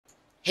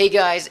Hey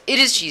guys, it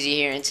is Cheesy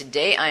here, and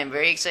today I am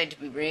very excited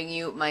to be bringing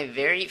you my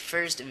very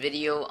first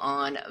video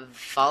on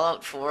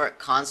Fallout 4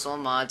 console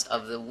mods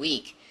of the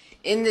week.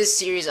 In this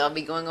series, I'll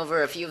be going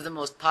over a few of the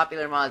most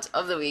popular mods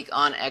of the week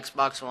on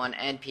Xbox One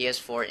and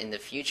PS4 in the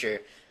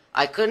future.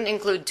 I couldn't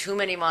include too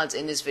many mods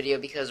in this video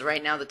because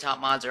right now the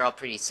top mods are all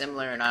pretty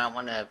similar and I don't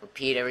want to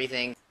repeat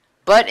everything.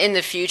 But in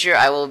the future,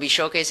 I will be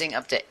showcasing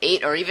up to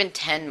 8 or even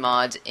 10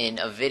 mods in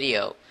a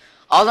video.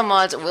 All the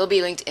mods will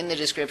be linked in the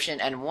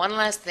description, and one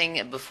last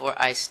thing before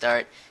I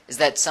start is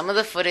that some of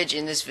the footage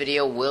in this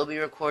video will be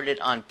recorded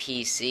on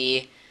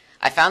PC.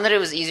 I found that it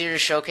was easier to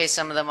showcase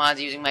some of the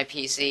mods using my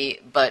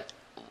PC, but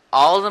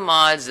all the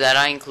mods that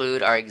I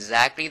include are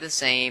exactly the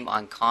same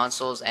on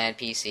consoles and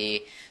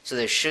PC, so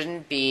there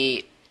shouldn't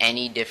be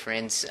any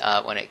difference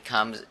when it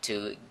comes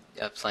to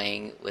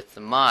playing with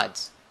the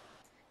mods.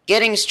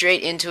 Getting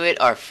straight into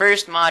it, our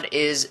first mod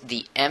is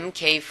the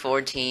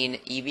MK14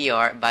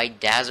 EBR by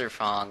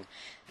Dazerfong.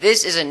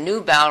 This is a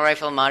new battle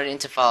rifle modded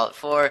into Fallout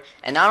 4,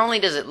 and not only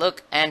does it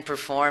look and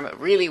perform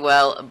really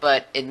well,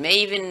 but it may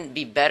even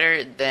be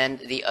better than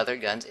the other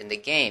guns in the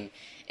game.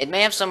 It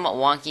may have some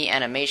wonky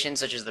animations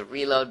such as the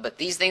reload, but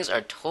these things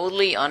are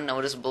totally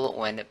unnoticeable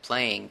when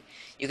playing.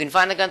 You can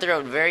find the gun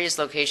throughout various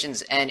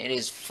locations, and it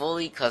is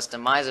fully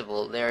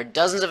customizable. There are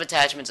dozens of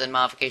attachments and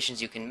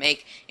modifications you can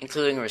make,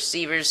 including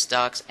receivers,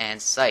 stocks,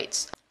 and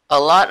sights. A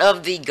lot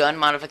of the gun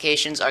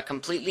modifications are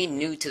completely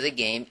new to the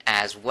game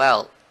as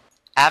well.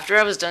 After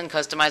I was done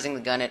customizing the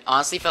gun, it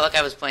honestly felt like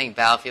I was playing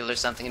Battlefield or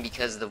something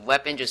because the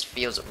weapon just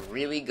feels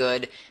really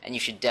good, and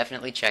you should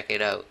definitely check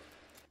it out.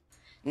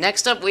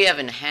 Next up, we have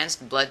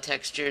Enhanced Blood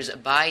Textures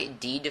by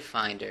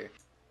D-Definer.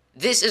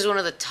 This is one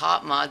of the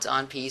top mods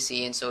on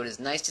PC, and so it is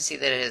nice to see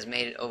that it has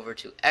made it over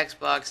to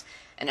Xbox,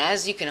 and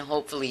as you can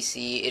hopefully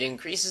see, it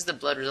increases the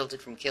blood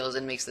resulted from kills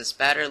and makes the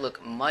spatter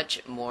look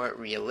much more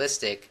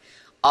realistic.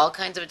 All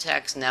kinds of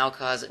attacks now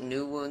cause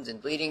new wounds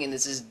and bleeding, and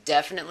this is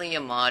definitely a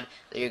mod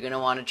that you're going to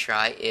want to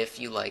try if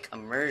you like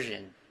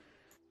immersion.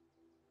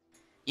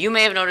 You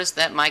may have noticed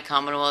that my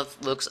Commonwealth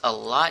looks a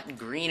lot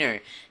greener,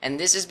 and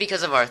this is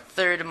because of our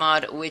third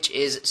mod, which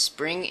is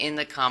Spring in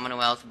the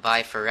Commonwealth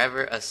by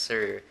Forever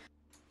Assur.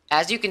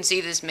 As you can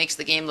see, this makes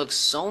the game look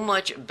so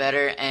much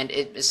better, and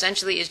it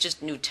essentially is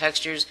just new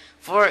textures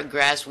for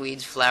grass,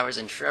 weeds, flowers,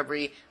 and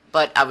shrubbery,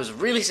 but I was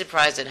really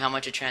surprised at how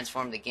much it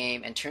transformed the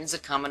game and turns the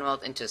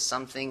Commonwealth into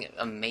something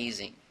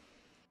amazing.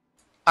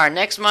 Our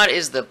next mod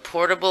is the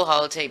Portable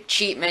Holotape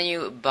Cheat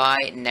Menu by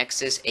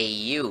Nexus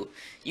AU.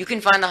 You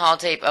can find the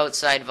holotape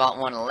outside Vault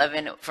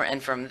 111,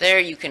 and from there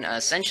you can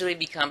essentially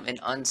become an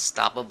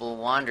unstoppable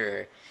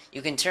wanderer.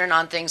 You can turn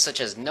on things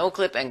such as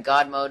no-clip and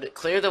God mode,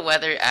 clear the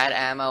weather, add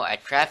ammo,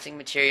 add crafting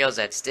materials,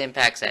 add stim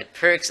packs, add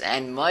perks,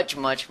 and much,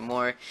 much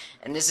more.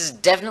 And this is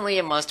definitely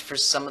a must for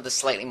some of the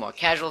slightly more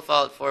casual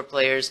Fallout 4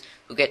 players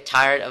who get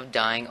tired of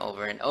dying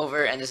over and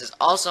over, and this is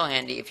also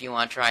handy if you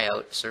want to try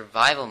out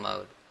survival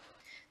mode.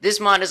 This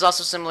mod is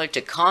also similar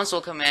to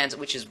console commands,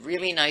 which is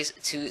really nice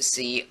to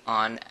see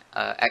on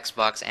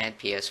Xbox and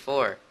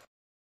PS4.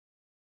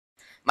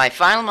 My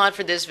final mod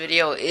for this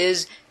video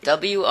is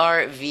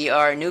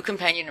WRVR, New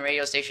Companion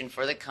Radio Station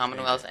for the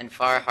Commonwealth and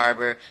Far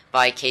Harbor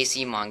by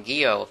Casey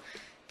Mongio.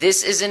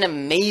 This is an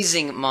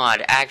amazing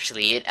mod,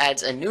 actually. It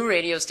adds a new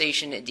radio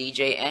station,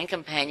 DJ, and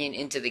companion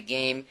into the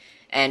game,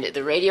 and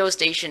the radio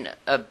station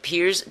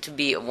appears to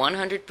be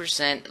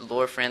 100%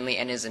 lore-friendly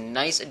and is a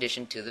nice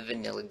addition to the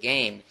vanilla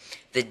game.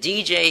 The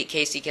DJ,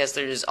 Casey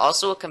Kessler, is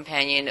also a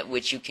companion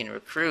which you can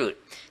recruit.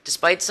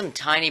 Despite some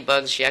tiny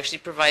bugs, she actually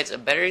provides a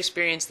better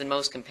experience than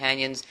most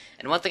companions,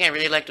 and one thing I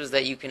really liked was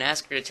that you can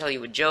ask her to tell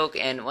you a joke,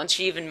 and once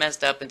she even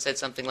messed up and said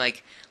something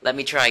like, "Let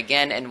me try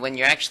again," and when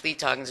you're actually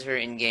talking to her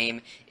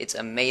in-game, it's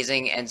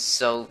amazing, and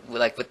so,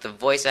 like, with the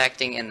voice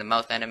acting and the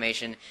mouth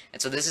animation,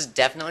 and so this is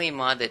definitely a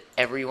mod that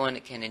everyone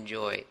can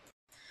enjoy.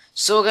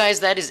 So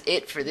guys, that is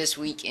it for this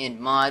week in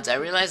mods. I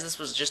realize this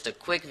was just a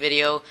quick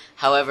video,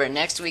 however,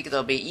 next week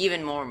there'll be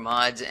even more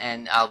mods,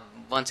 and I'll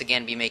once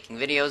again be making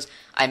videos.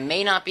 I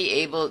may not be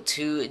able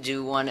to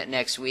do one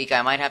next week.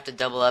 I might have to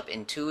double up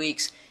in 2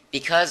 weeks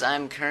because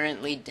I'm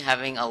currently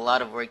having a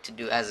lot of work to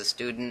do as a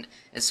student,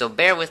 and so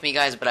bear with me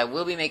guys, but I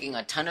will be making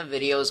a ton of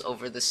videos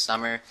over the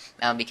summer,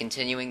 and I'll be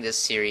continuing this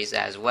series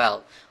as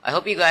well. I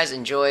hope you guys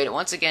enjoyed.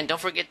 Once again,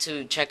 don't forget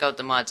to check out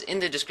the mods in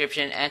the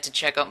description and to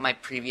check out my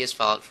previous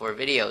Fallout 4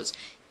 videos.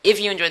 If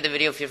you enjoyed the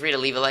video, feel free to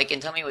leave a like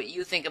and tell me what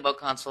you think about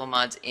console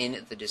mods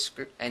in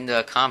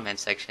the comment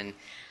section.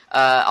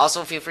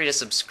 Also, feel free to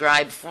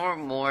subscribe for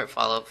more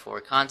Fallout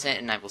 4 content,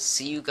 and I will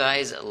see you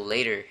guys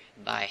later.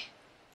 Bye.